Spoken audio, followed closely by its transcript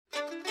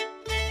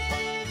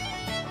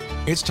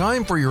It's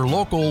time for your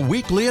local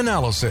weekly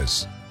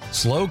analysis.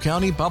 SLO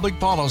County Public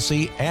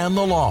Policy and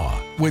the Law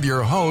with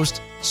your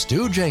host,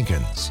 Stu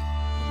Jenkins.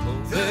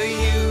 The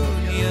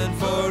Union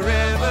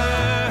forever,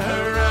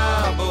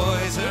 hurrah,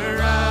 boys,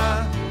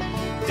 hurrah.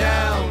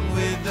 Down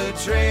with the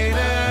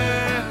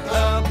traitor,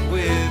 up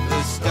with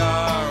the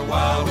star.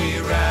 While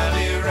we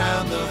rally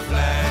round the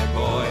flag,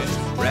 boys,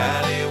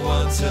 rally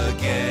once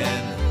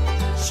again,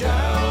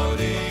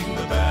 shouting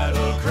the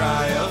battle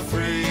cry of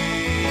freedom.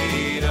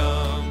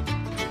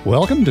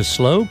 Welcome to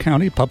SLO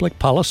County Public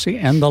Policy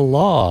and the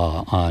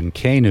Law on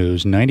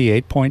K-News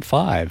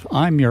 98.5.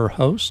 I'm your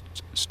host,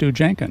 Stu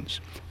Jenkins.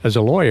 As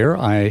a lawyer,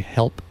 I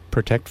help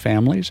protect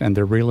families and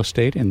their real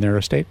estate in their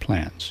estate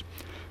plans.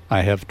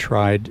 I have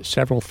tried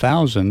several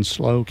thousand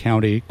SLO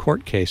County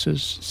court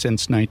cases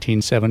since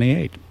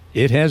 1978.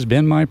 It has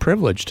been my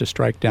privilege to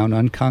strike down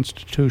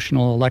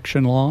unconstitutional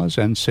election laws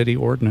and city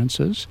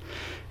ordinances,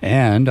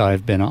 and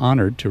I've been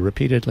honored to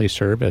repeatedly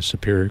serve as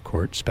Superior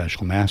Court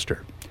Special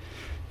Master.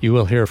 You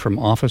will hear from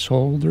office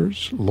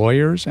holders,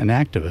 lawyers, and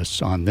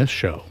activists on this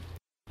show.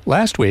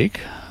 Last week,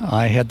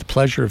 I had the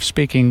pleasure of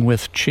speaking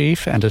with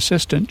Chief and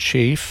Assistant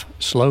Chief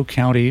SLO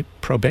County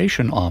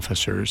Probation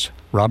Officers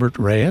Robert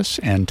Reyes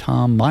and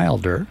Tom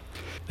Milder.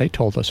 They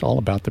told us all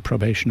about the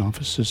Probation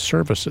Office's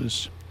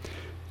services.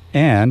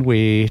 And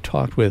we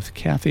talked with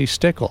Kathy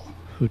Stickle,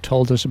 who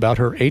told us about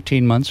her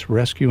 18 months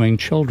rescuing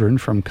children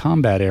from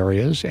combat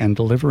areas and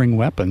delivering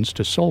weapons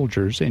to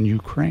soldiers in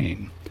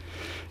Ukraine.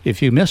 If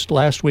you missed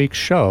last week's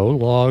show,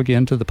 log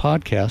into the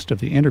podcast of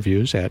the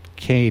interviews at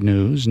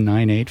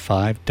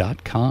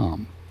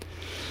knews985.com.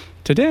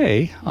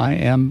 Today, I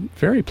am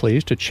very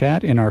pleased to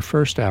chat in our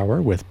first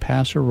hour with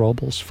Paso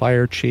Robles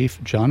Fire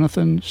Chief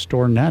Jonathan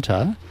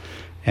Stornetta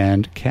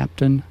and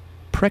Captain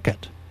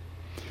Prickett.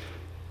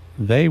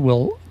 They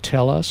will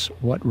tell us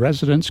what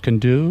residents can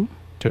do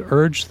to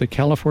urge the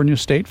California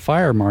State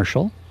Fire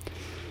Marshal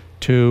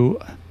to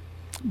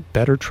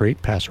better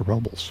treat Paso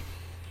Robles,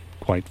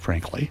 quite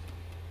frankly.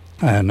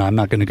 And I'm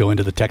not going to go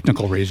into the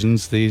technical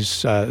reasons.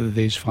 These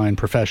fine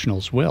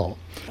professionals will.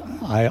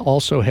 I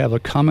also have a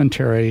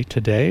commentary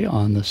today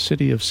on the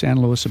city of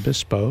San Luis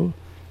Obispo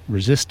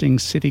resisting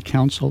city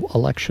council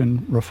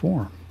election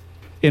reform.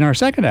 In our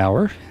second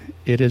hour,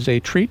 it is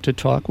a treat to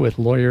talk with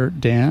lawyer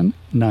Dan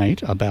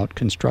Knight about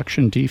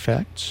construction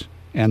defects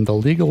and the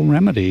legal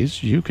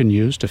remedies you can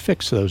use to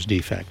fix those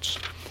defects.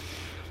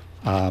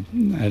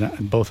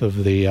 And both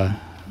of the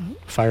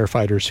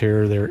firefighters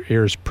here, their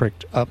ears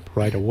pricked up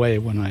right away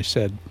when I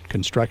said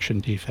construction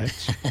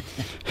defects.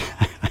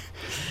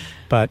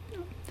 But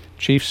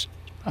Chiefs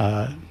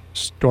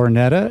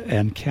Stornetta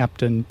and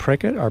Captain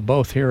Prickett are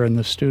both here in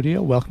the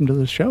studio. Welcome to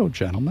the show,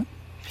 gentlemen.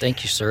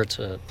 Thank you, sir. It's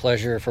a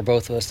pleasure for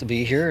both of us to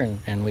be here,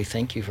 and we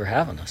thank you for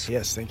having us.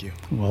 Yes, thank you.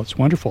 Well, it's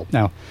wonderful.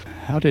 Now,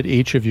 how did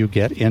each of you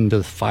get into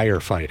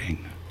firefighting?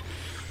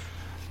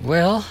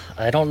 Well,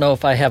 I don't know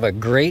if I have a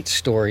great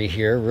story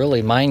here.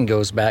 Really, mine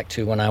goes back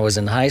to when I was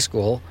in high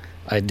school.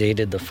 I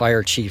dated the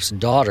fire chief's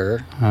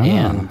daughter,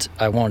 and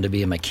I wanted to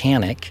be a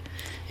mechanic.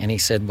 And he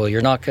said, well,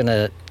 you're not going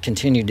to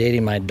continue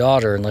dating my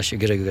daughter unless you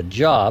get a good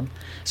job.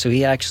 So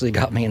he actually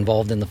got me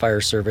involved in the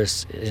fire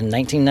service in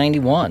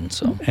 1991.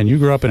 So. And you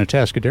grew up in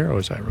Atascadero,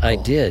 as I recall. I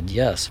did,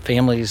 yes.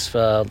 Families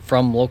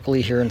from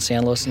locally here in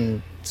San Luis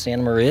and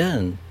Santa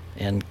Maria,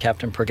 and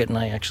Captain Prickett and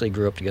I actually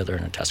grew up together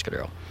in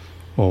Atascadero.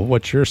 Well,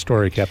 what's your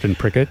story, Captain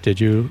Prickett?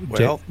 Did you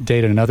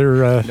date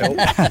another? No.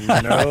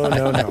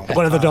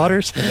 One of the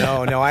daughters?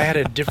 No. I had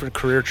a different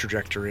career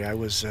trajectory. I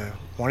was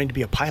wanting to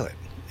be a pilot,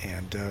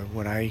 and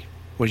when I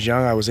was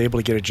young, I was able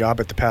to get a job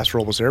at the Paso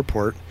Robles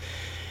Airport,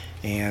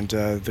 and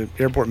the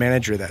airport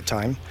manager at that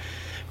time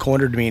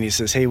cornered me and he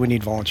says, "Hey, we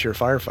need volunteer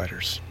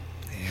firefighters."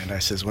 And I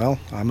says, "Well,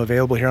 I'm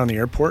available here on the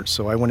airport,"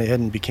 so I went ahead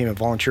and became a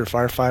volunteer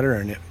firefighter,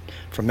 and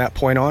from that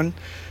point on,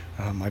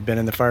 I've been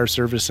in the fire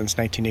service since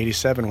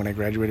 1987 when I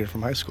graduated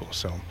from high school.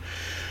 So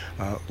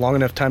long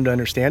enough time to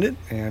understand it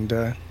and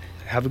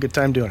have a good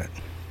time doing it.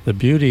 The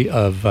beauty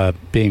of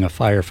being a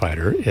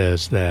firefighter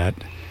is that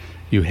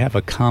you have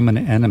a common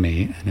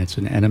enemy, and it's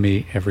an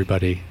enemy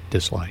everybody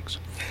dislikes.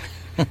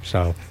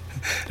 So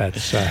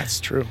that's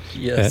true.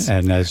 Yes.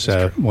 And as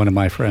one of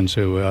my friends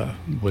who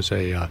was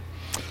a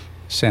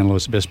San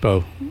Luis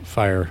Obispo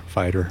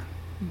firefighter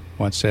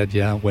once said,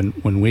 yeah,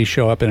 when we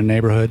show up in a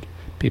neighborhood,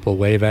 people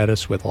wave at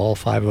us with all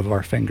 5 of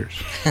our fingers.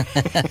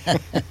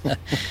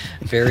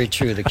 Very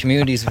true. The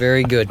community's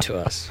very good to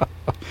us.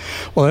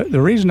 Well,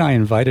 the reason I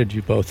invited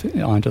you both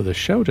onto the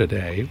show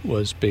today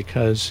was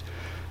because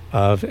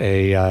of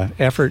a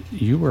effort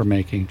you were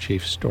making,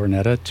 Chief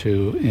Stornetta,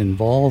 to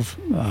involve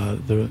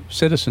the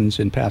citizens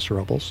in Paso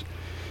Robles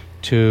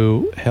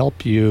to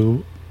help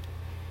you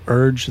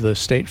urge the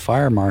state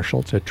fire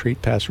marshal to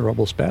treat Paso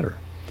Robles better.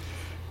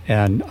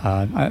 And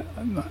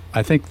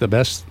I think the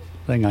best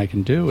thing I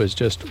can do is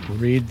just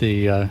read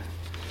the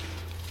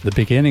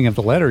beginning of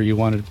the letter you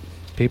wanted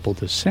people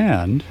to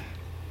send.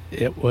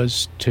 It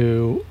was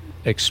to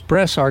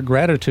express our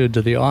gratitude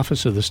to the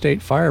Office of the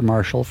State Fire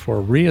Marshal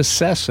for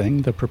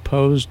reassessing the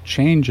proposed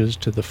changes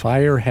to the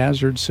fire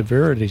hazard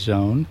severity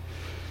zone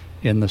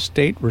in the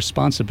state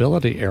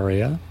responsibility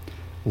area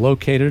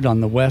located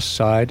on the west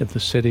side of the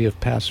city of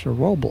Paso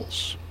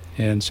Robles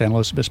in San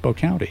Luis Obispo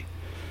County.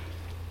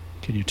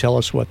 Can you tell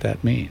us what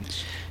that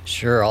means?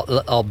 Sure.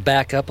 I'll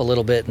back up a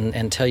little bit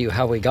and tell you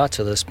how we got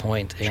to this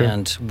point Sure.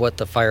 and what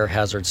the fire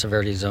hazard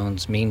severity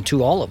zones mean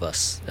to all of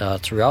us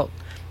throughout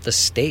the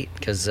state.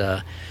 Because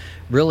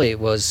really it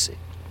was,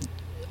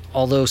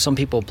 although some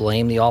people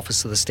blame the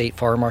Office of the State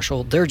Fire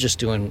Marshal, they're just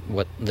doing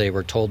what they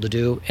were told to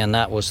do, and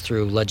that was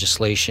through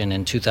legislation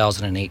in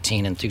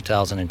 2018 and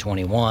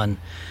 2021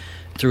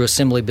 through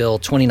Assembly Bill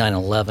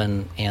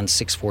 2911 and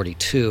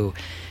 642.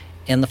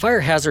 And the fire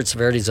hazard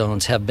severity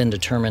zones have been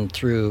determined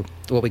through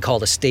what we call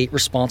the state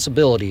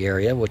responsibility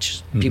area,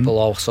 which people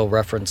also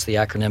reference the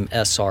acronym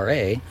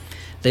SRA.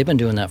 They've been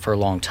doing that for a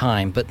long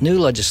time, but new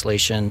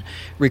legislation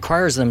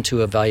requires them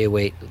to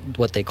evaluate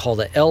what they call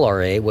the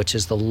LRA, which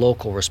is the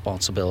local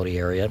responsibility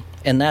area,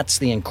 and that's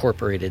the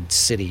incorporated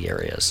city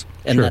areas,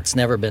 and Sure. that's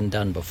never been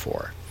done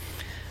before.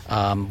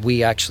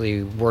 We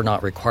actually were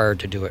not required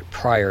to do it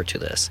prior to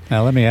this.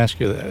 Now, let me ask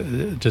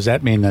you, does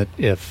that mean that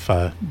if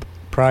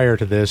prior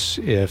to this,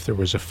 if there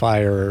was a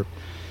fire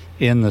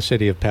in the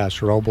city of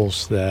Paso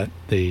Robles, that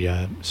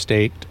the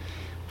state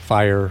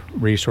fire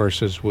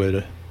resources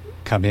would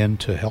come in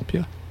to help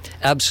you?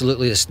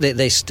 Absolutely.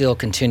 They still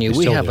continue. They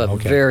We still have do, a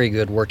okay. very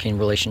good working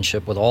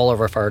relationship with all of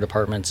our fire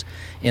departments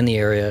in the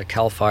area,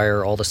 CAL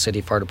FIRE, all the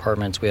city fire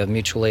departments. We have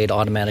mutual aid,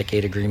 automatic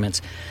aid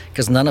agreements,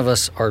 because none of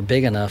us are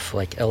big enough,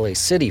 like LA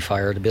City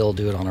Fire, to be able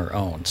to do it on our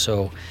own.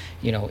 So,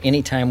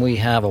 anytime we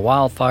have a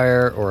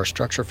wildfire or a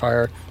structure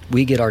fire,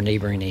 we get our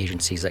neighboring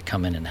agencies that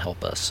come in and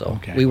help us. So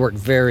Okay. we work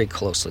very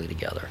closely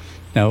together.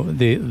 Now,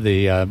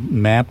 the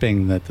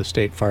mapping that the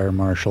State Fire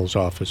Marshal's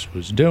office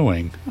was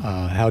doing,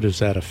 how does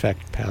that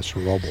affect Paso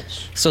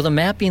Robles? So the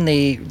mapping,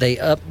 they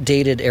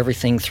updated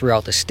everything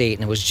throughout the state,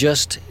 and it was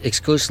just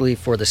exclusively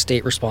for the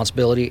state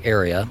responsibility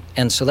area.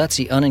 And so that's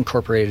the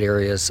unincorporated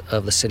areas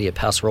of the city of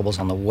Paso Robles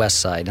on the west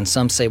side. And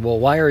some say, well,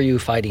 why are you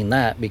fighting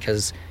that?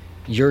 Because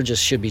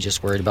should be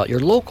just worried about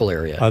your local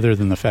area. Other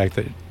than the fact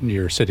that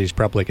your city's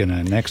probably going to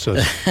annex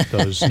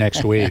those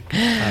next week.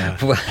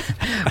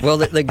 Well,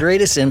 the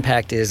greatest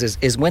impact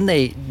is when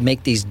they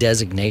make these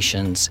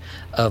designations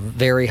of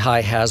very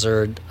high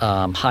hazard,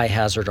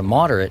 or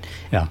moderate.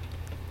 Yeah.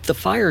 The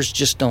fires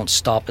just don't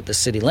stop at the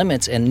city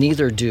limits, and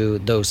neither do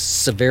those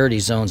severity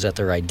zones that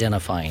they're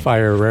identifying.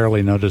 Fire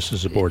rarely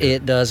notices a border.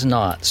 It does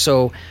not.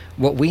 So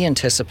what we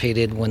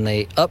anticipated when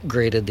they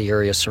upgraded the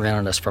area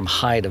surrounding us from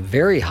high to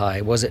very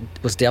high was it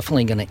was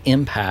definitely going to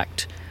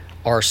impact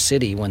our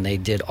city when they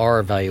did our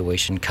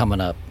evaluation coming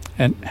up.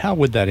 And how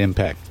would that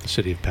impact the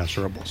city of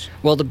Paso Robles?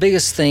 Well, the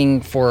biggest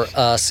thing for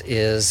us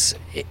is,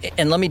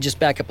 and let me just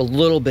back up a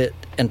little bit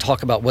and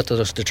talk about what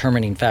those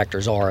determining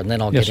factors are, and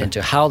then I'll Yes, get sir.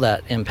 into how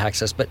that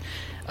impacts us. But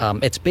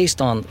it's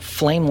based on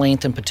flame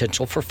length and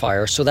potential for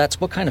fire. So that's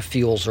what kind of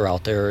fuels are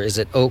out there. Is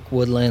it oak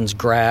woodlands,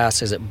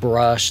 grass? Is it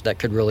brush that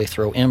could really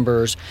throw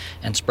embers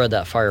and spread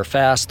that fire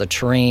fast? The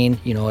terrain,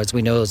 as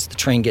we know, as the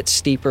terrain gets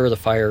steeper, the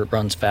fire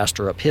runs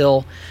faster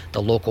uphill.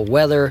 The local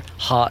weather,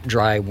 hot,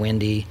 dry,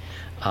 windy,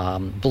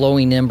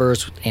 blowing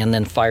embers, and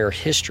then fire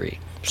history.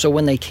 So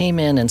when they came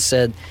in and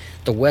said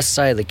the west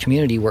side of the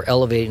community, we're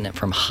elevating it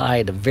from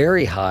high to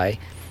very high,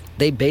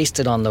 they based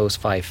it on those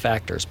 5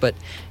 factors. But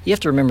you have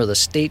to remember the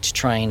state's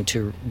trying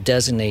to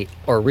designate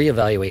or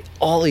reevaluate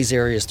all these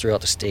areas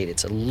throughout the state.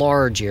 It's a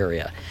large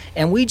area.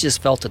 And we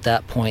just felt at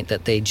that point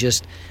that they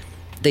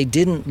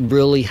didn't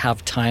really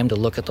have time to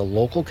look at the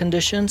local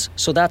conditions.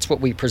 So that's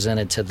what we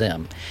presented to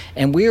them.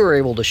 And we were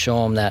able to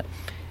show them that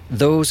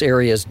those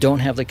areas don't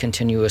have the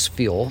continuous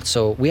fuel.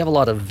 So we have a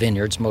lot of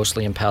vineyards,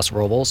 mostly in Paso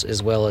Robles,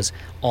 as well as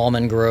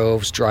almond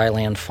groves,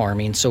 dryland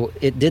farming. So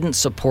it didn't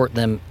support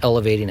them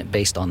elevating it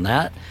based on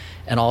that.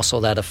 And also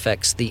that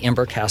affects the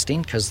ember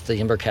casting, because the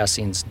ember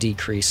castings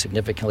decrease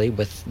significantly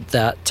with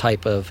that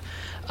type of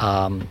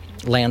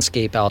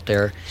landscape out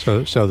there.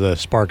 So the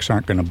sparks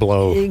aren't going to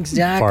blow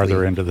Exactly.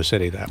 farther into the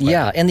city that way.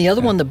 Yeah, and the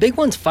other one, the big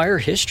one's fire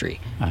history.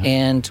 Uh-huh.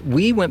 And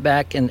we went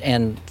back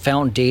and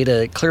found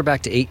data clear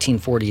back to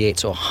 1848,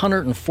 so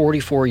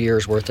 144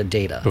 years worth of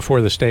data.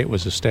 Before the state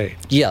was a state.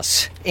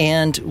 Yes,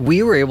 and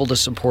we were able to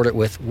support it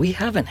with, we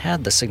haven't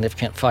had the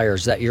significant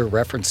fires that you're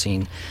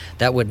referencing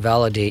that would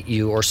validate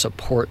you or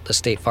support the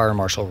state fire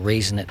marshal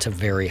raising it to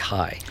very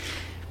high.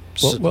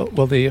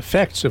 Well, the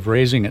effects of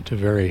raising it to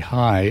very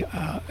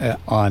high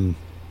on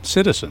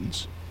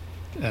citizens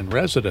and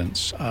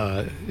residents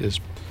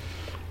is,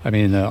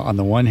 on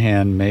the one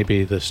hand,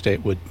 maybe the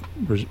state would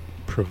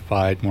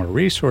provide more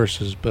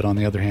resources, but on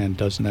the other hand,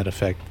 doesn't that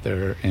affect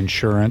their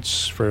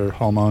insurance for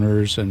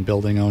homeowners and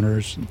building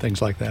owners and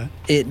things like that?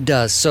 It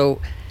does.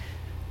 So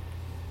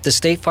the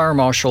state fire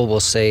marshal will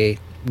say,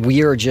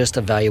 we are just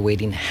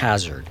evaluating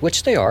hazard,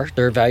 which they are.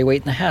 They're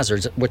evaluating the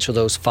hazards, which are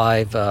those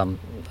 5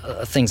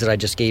 things that I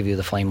just gave you,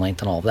 the flame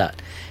length and all of that.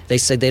 They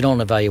say they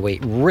don't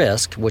evaluate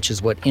risk, which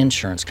is what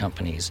insurance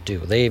companies do.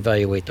 They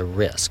evaluate the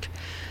risk.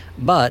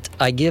 But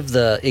I give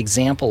the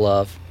example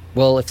of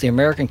Well, if the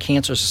American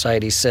Cancer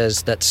Society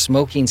says that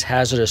smoking's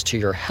hazardous to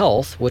your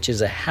health, which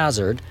is a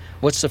hazard,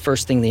 what's the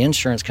first thing the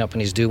insurance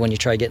companies do when you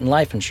try getting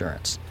life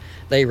insurance?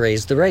 They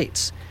raise the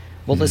rates.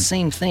 Well, the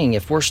same thing,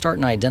 if we're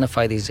starting to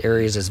identify these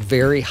areas as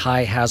very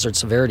high hazard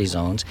severity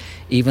zones,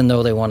 even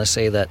though they want to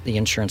say that the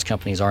insurance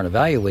companies aren't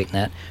evaluating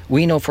that,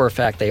 we know for a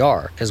fact they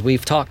are, because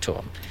we've talked to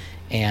them.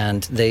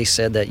 And they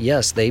said that,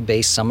 yes, they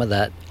base some of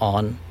that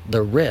on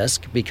the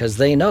risk, because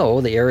they know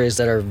the areas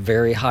that are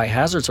very high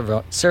hazard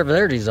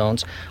severity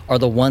zones are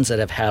the ones that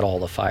have had all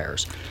the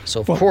fires.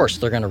 So, of course,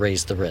 they're going to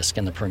raise the risk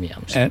and the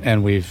premiums.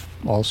 And we've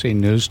all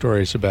seen news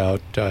stories about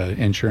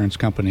insurance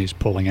companies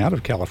pulling out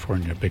of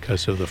California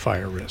because of the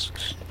fire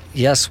risks.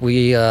 Yes,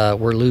 we're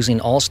losing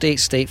Allstate,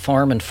 State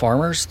Farm, and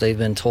Farmers. They've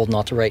been told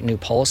not to write new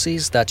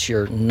policies. That's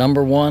your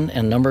number 1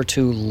 and number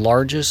 2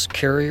 largest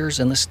carriers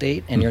in the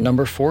state, and your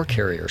number 4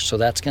 carriers. So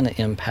that's going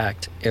to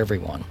impact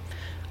everyone.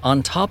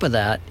 On top of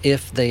that,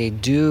 if they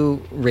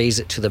do raise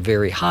it to the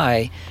very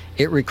high,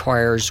 it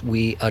requires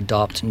we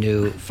adopt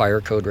new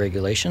fire code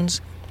regulations,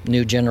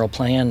 new general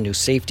plan, new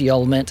safety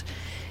element.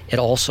 It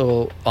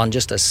also, on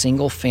just a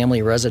single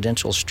family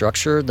residential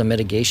structure, the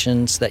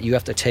mitigations that you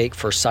have to take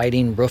for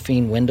siding,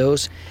 roofing,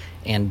 windows,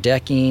 and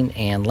decking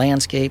and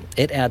landscape,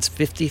 it adds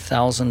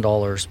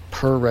 $50,000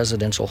 per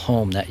residential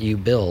home that you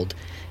build.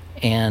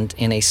 And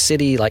in a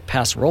city like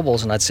Paso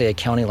Robles, and I'd say a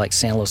county like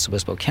San Luis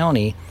Obispo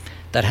County,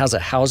 that has a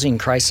housing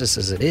crisis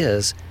as it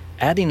is,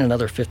 adding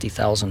another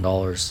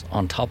 $50,000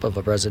 on top of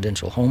a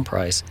residential home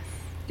price,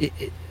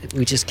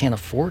 we just can't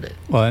afford it.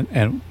 Well,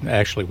 and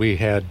actually we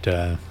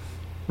had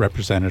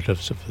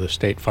representatives of the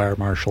State Fire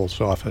Marshal's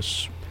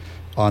office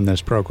on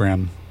this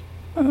program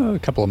a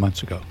couple of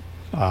months ago,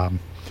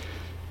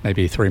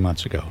 maybe 3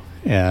 months ago.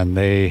 And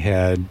they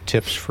had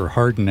tips for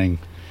hardening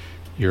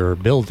your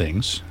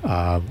buildings,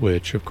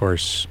 which of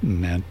course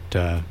meant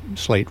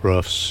slate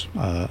roofs,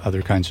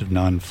 other kinds of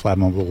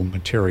non-flammable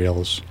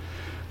materials.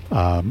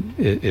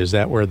 Is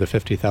that where the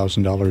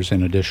 $50,000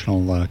 in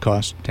additional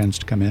cost tends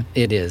to come in?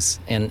 It is,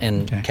 and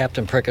okay.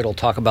 Captain Prickett will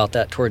talk about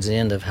that towards the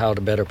end of how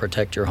to better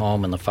protect your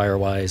home and the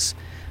FireWise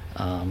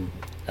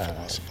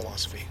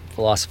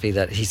philosophy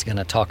that he's going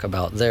to talk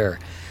about there.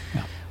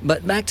 Yeah.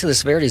 But back to the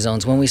severity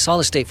zones, when we saw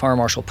the State Fire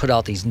Marshal put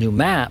out these new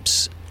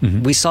maps,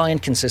 we saw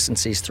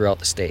inconsistencies throughout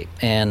the state.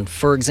 And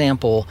for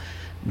example,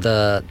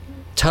 the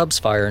Tubbs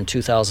fire in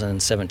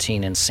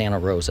 2017 in Santa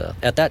Rosa.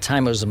 At that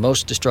time, it was the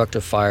most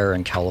destructive fire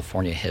in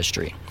California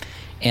history.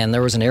 And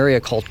there was an area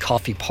called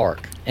Coffee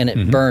Park, and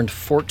it burned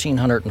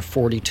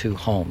 1,442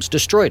 homes,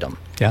 destroyed them.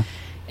 Yeah.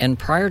 And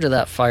prior to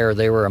that fire,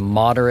 they were a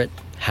moderate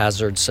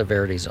hazard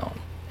severity zone.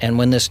 And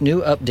when this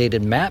new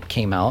updated map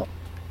came out,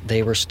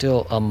 they were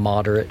still a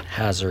moderate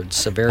hazard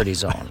severity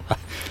zone.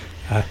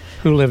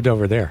 Who lived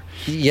over there?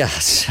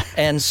 Yes.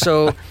 And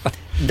so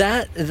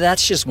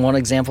that's just one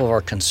example of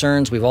our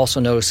concerns. We've also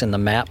noticed in the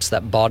maps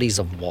that bodies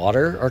of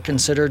water are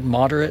considered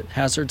moderate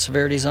hazard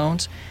severity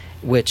zones,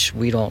 which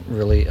we don't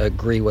really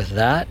agree with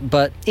that.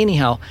 But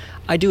anyhow,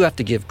 I do have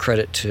to give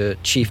credit to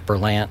Chief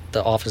Berlant,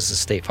 the Office of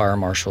State Fire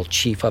Marshal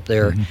chief up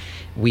there.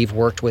 We've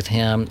worked with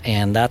him,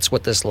 and that's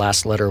what this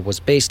last letter was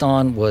based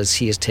on, was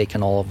he has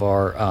taken all of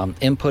our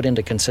input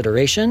into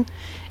consideration.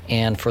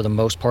 And for the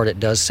most part, it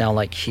does sound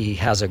like he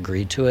has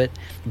agreed to it,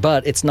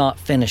 but it's not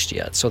finished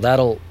yet. So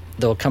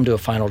they'll come to a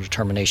final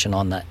determination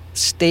on that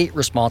state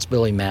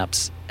responsibility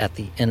maps at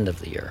the end of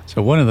the year.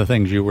 So one of the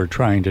things you were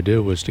trying to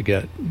do was to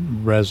get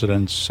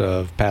residents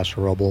of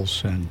Paso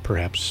Robles and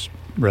perhaps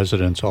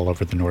residents all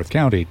over the North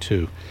County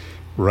to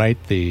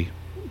write the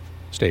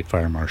State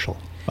Fire Marshal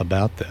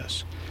about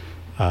this.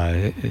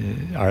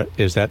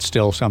 Is that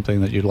still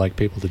something that you'd like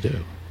people to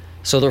do?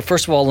 So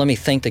first of all, let me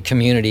thank the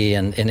community,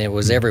 and it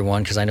was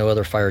everyone, because I know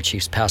other fire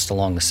chiefs passed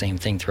along the same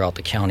thing throughout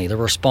the county. The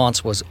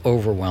response was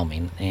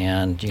overwhelming,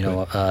 and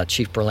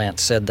Chief Berlant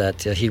said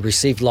that he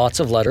received lots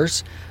of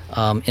letters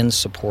in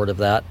support of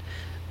that.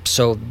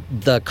 So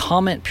the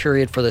comment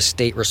period for the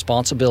state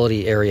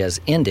responsibility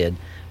areas ended,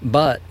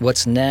 but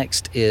what's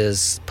next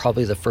is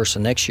probably the first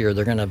of next year,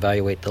 they're going to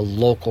evaluate the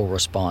local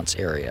response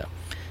area.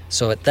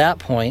 So at that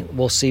point,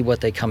 we'll see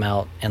what they come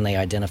out and they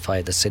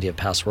identify the city of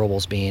Paso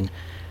Robles being.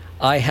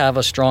 I have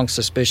a strong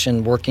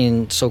suspicion,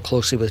 working so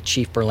closely with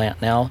Chief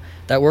Berlant now,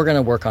 that we're going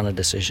to work on a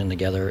decision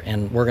together,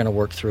 and we're going to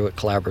work through it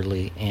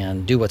collaboratively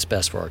and do what's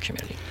best for our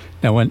community.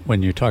 Now,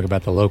 when you talk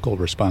about the local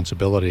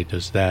responsibility,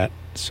 does that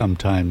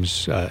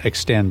sometimes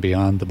extend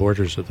beyond the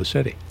borders of the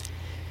city?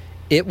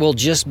 It will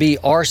just be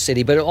our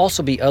city, but it'll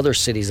also be other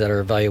cities that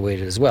are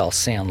evaluated as well,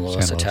 San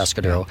Luis,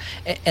 Atascadero.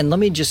 Yeah. And let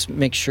me just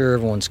make sure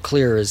everyone's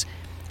clear, is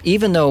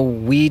even though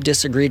we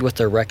disagreed with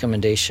their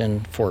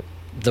recommendation for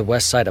the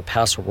west side of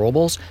Paso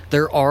Robles,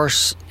 there are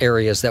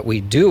areas that we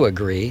do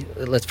agree.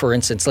 For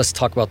instance, let's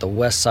talk about the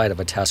west side of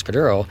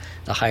Atascadero,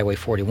 the Highway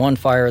 41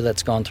 fire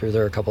that's gone through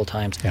there a couple of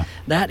times. Yeah.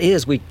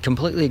 We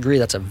completely agree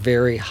that's a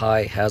very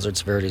high hazard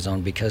severity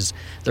zone, because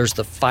there's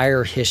the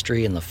fire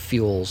history and the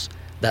fuels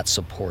that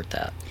support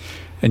that.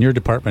 And your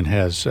department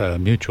has a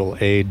mutual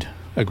aid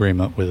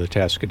agreement with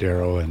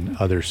Atascadero and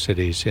other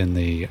cities in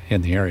the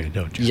area,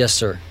 don't you? Yes,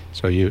 sir.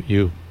 So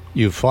you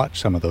you've fought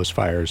some of those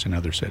fires in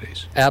other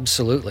cities.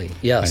 Absolutely,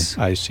 yes.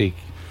 I see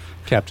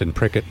Captain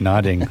Prickett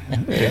nodding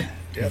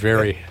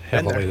very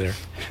heavily there.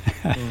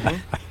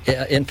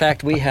 Yeah, in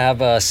fact, we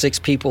have 6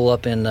 people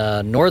up in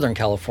Northern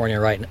California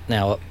right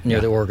now, up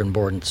near the Oregon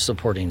border,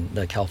 supporting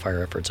the CAL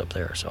FIRE efforts up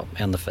there,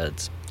 and the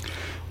feds.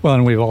 Well,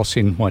 and we've all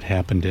seen what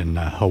happened in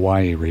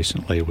Hawaii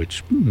recently,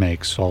 which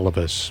makes all of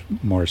us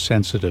more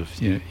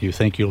sensitive. You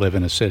think you live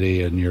in a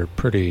city and you're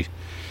pretty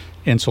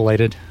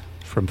insulated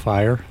from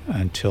fire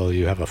until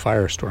you have a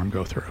firestorm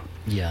go through.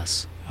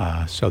 Yes.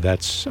 So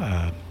that's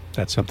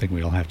something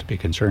we'll have to be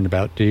concerned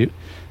about. Do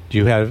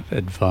you have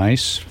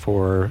advice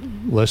for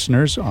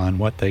listeners on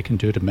what they can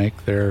do to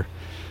make their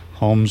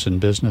homes and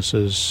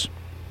businesses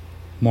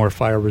more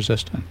fire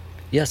resistant?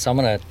 Yes, I'm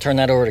going to turn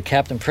that over to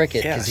Captain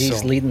Prickett because Yeah,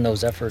 he's leading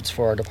those efforts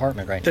for our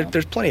department right now.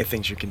 There's plenty of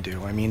things you can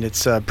do. I mean,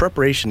 it's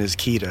preparation is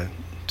key to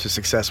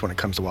success when it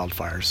comes to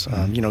wildfires.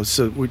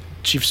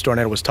 Chief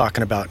Stornetta was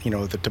talking about,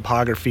 the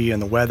topography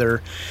and the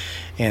weather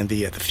and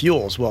the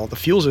fuels. Well, the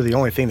fuels are the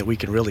only thing that we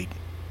can really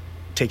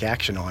take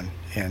action on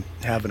and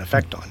have an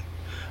effect on.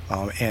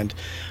 And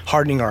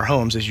hardening our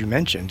homes, as you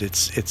mentioned,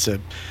 it's a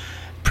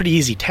pretty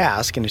easy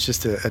task, and it's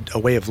just a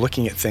way of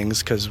looking at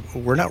things, because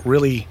we're not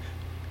really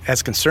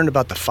as concerned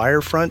about the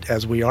fire front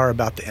as we are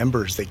about the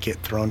embers that get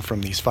thrown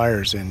from these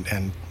fires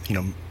and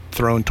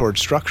thrown towards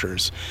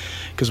structures.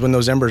 Because when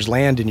those embers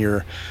land in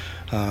your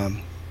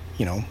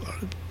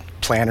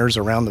planters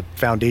around the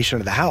foundation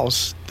of the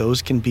house,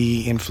 those can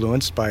be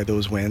influenced by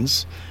those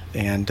winds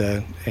and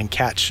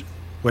catch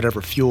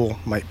whatever fuel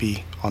might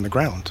be on the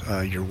ground,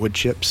 your wood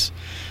chips,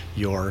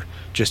 your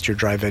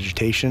dry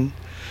vegetation.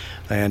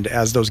 And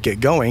as those get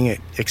going, it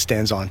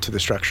extends onto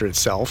the structure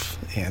itself,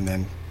 and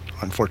then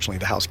unfortunately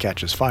the house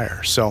catches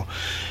fire. So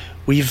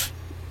we've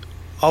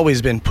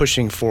always been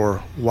pushing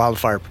for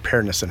wildfire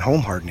preparedness and home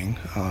hardening,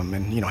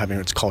 and having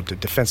what's called a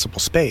defensible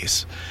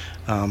space.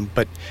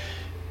 But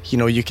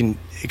you can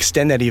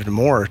extend that even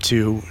more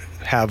to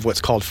have what's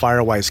called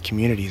Firewise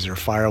Communities, or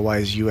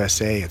Firewise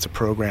USA. It's a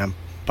program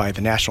by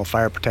the National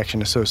Fire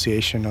Protection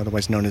Association,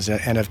 otherwise known as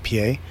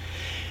NFPA.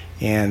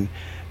 And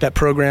that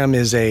program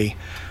is a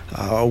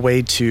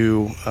way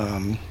to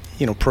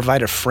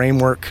provide a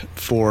framework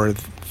for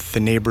the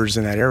neighbors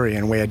in that area,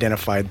 and we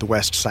identified the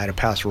west side of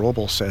Paso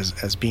Robles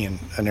as being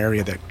an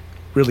area that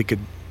really could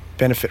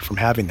benefit from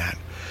having that.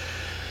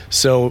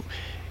 So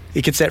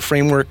it gets that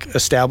framework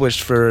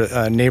established for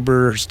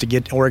neighbors to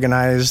get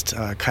organized,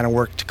 kind of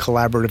work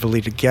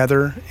collaboratively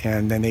together,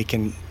 and then they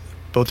can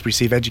both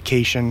receive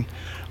education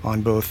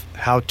on both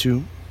how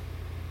to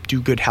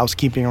do good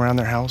housekeeping around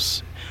their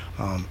house,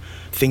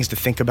 things to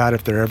think about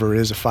if there ever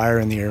is a fire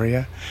in the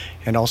area,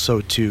 and also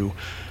to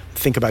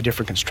think about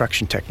different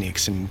construction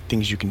techniques and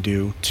things you can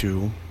do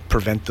to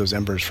prevent those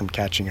embers from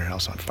catching your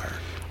house on fire.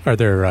 Are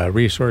there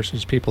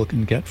resources people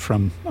can get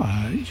from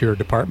your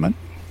department?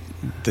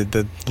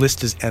 The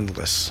list is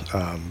endless.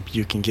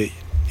 You can get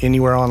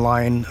anywhere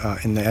online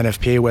in the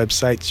NFPA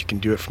websites. You can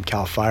do it from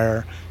CAL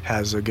FIRE,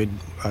 has a good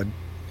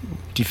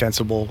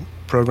defensible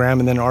program,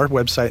 and then our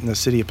website in the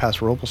city of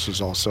Paso Robles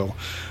is also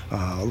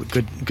a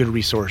good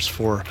resource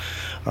for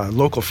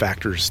local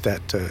factors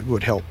that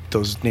would help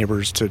those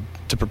neighbors to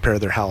prepare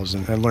their house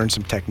and learn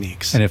some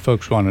techniques. And if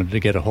folks wanted to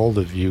get a hold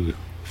of you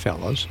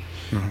fellows,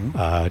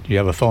 do you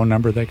have a phone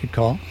number they could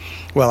call?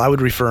 Well, I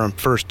would refer them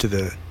first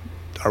to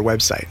our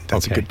website.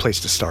 That's a good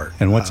place to start.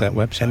 And what's that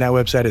website? And that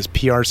website is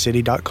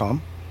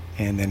prcity.com.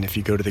 And then if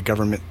you go to the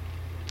government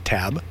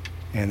tab,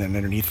 and then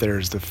underneath there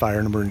is the Fire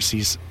and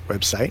Emergencies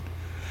website,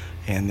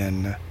 and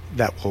then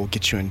that will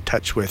get you in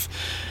touch with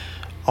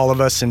all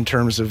of us in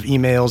terms of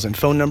emails and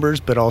phone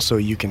numbers, but also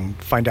you can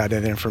find out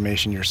that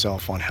information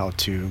yourself on how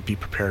to be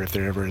prepared if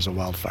there ever is a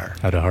wildfire.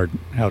 How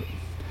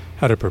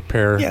to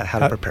prepare? Yeah, how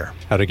to prepare.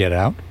 How to get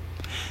out?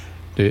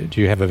 Do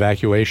you have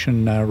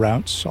evacuation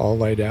routes all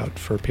laid out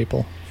for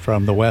people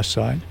from the west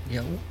side?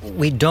 Yeah,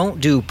 we don't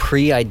do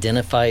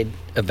pre-identified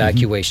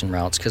evacuation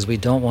routes because we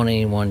don't want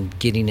anyone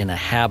getting in a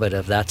habit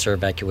of that's our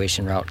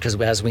evacuation route, because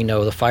as we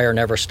know, the fire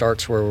never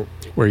starts where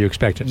you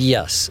expect it.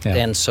 Yes. Yeah.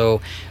 And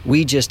so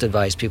we just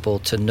advise people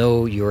to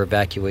know your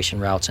evacuation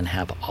routes and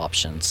have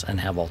options and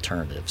have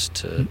alternatives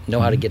to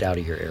know how to get out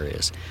of your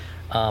areas.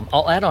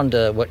 I'll add on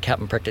to what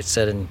Captain Prickett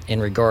said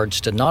in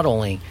regards to not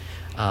only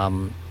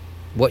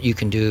what you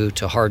can do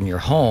to harden your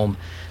home,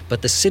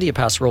 but the city of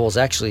Paso Robles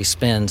actually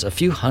spends a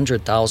few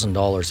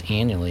 $100,000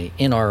 annually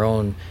in our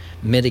own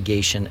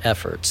mitigation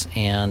efforts.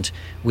 And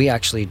we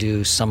actually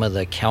do some of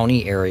the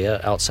county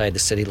area outside the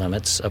city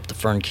limits, up the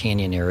Fern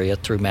Canyon area,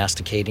 through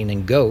masticating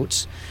and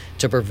goats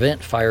to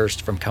prevent fires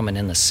from coming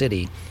in the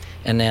city.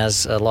 And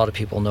as a lot of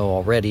people know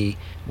already,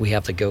 we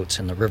have the goats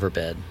in the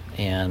riverbed.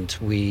 And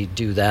we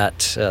do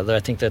that. I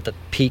think that the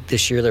peak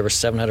this year, there were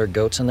 700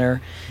 goats in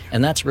there.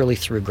 And that's really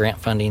through grant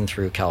funding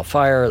through CAL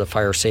FIRE, the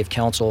Fire Safe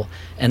Council,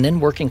 and then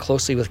working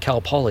closely with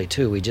Cal Poly,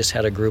 too. We just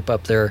had a group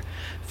up there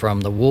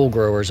from the wool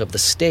growers of the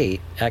state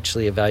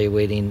actually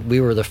evaluating.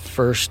 We were the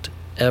first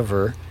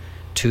ever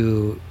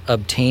to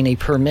obtain a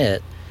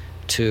permit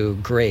to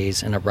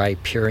graze in a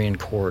riparian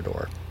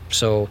corridor.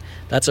 So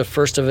that's a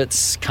first of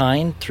its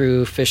kind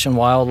through Fish and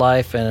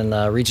Wildlife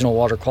and Regional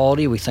Water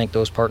Quality. We thank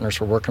those partners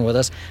for working with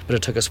us, but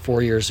it took us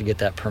 4 years to get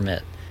that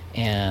permit.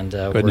 And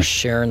we're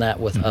sharing that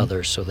with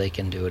others so they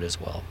can do it as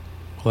well.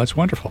 Well, that's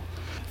wonderful.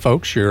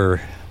 Folks,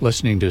 you're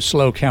listening to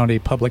SLO County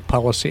Public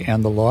Policy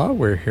and the Law.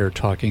 We're here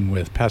talking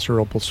with Paso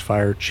Robles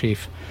Fire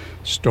Chief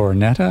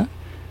Stornetta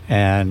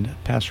and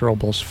Paso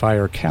Robles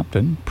Fire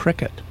Captain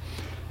Prickett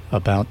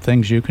about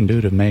things you can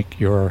do to make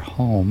your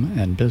home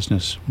and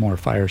business more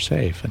fire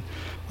safe.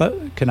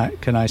 And can I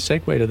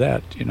segue to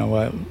that? You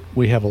know,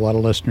 we have a lot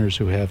of listeners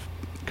who have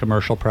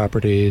commercial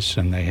properties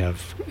and they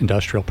have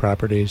industrial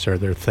properties. Are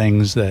there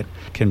things that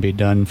can be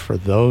done for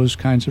those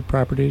kinds of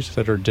properties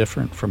that are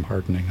different from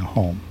hardening a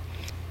home?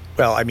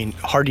 Well, I mean,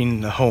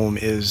 hardening the home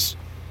is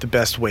the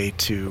best way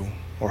to,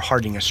 or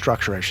hardening a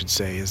structure, I should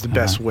say, is the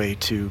best way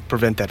to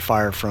prevent that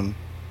fire from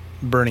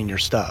burning your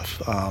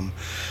stuff.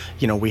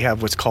 You know, we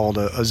have what's called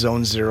a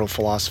zone zero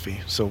philosophy.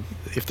 So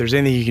if there's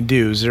anything you can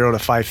do, 0 to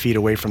 5 feet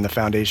away from the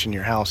foundation of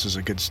your house is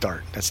a good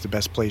start. That's the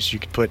best place. You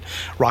could put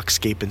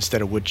rockscape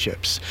instead of wood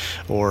chips,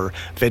 or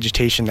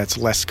vegetation that's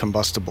less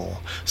combustible.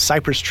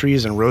 Cypress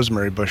trees and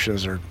rosemary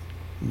bushes are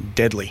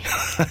deadly.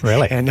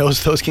 Really? And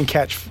those can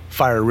catch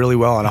fire really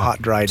well on a hot,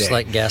 dry day. It's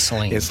like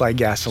gasoline. It's like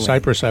gasoline.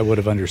 Cypress I would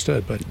have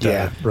understood, but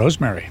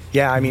rosemary.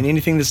 Yeah, I mean,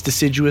 anything that's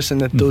deciduous and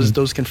that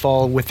those can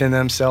fall within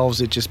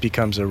themselves, it just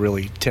becomes a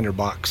really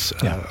tinderbox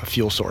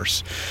fuel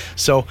source.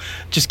 So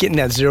just getting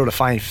that 0 to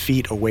 5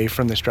 feet away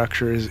from the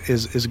structure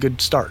is a good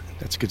start.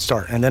 That's a good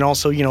start. And then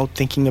also, you know,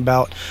 thinking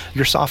about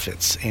your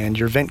soffits and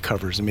your vent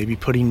covers and maybe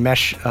putting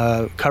mesh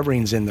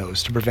coverings in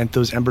those to prevent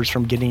those embers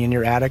from getting in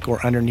your attic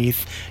or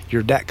underneath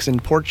your decks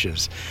and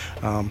porches.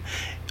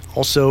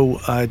 Also,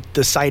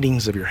 the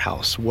sidings of your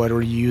house. What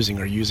are you using?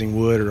 Are you using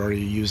wood, or are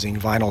you using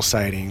vinyl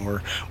siding,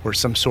 or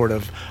some sort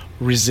of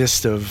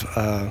resistive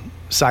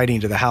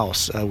siding to the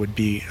house would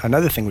be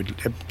another thing we'd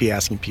be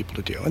asking people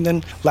to do. And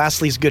then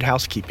lastly is good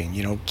housekeeping.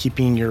 You know,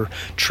 keeping your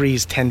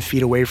trees 10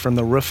 feet away from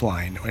the roof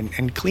line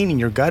and cleaning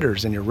your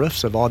gutters and your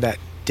roofs of all that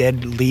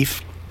dead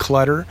leaf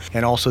clutter,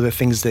 and also the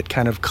things that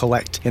kind of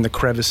collect in the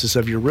crevices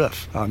of your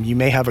roof. You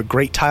may have a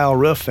great tile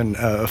roof and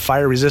a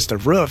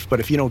fire-resistant roof, but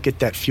if you don't get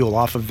that fuel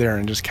off of there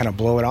and just kind of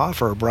blow it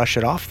off or brush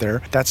it off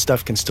there, that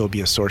stuff can still be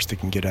a source that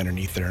can get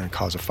underneath there and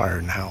cause a fire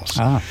in the house.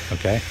 Ah,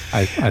 okay.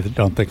 I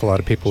don't think a lot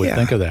of people would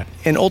think of that.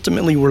 And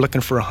ultimately, we're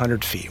looking for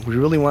 100 feet. We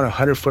really want a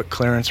 100-foot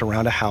clearance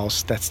around a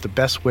house. That's the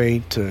best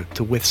way to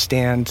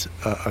withstand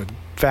a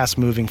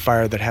fast-moving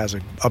fire that has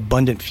an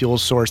abundant fuel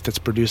source that's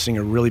producing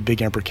a really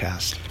big ember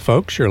cast.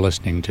 Folks, you're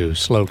listening to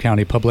SLO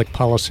County Public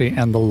Policy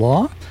and the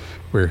Law.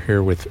 We're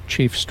here with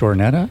Chief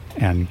Stornetta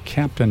and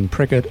Captain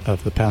Prickett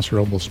of the Paso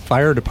Robles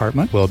Fire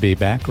Department. We'll be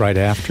back right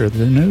after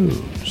the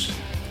news.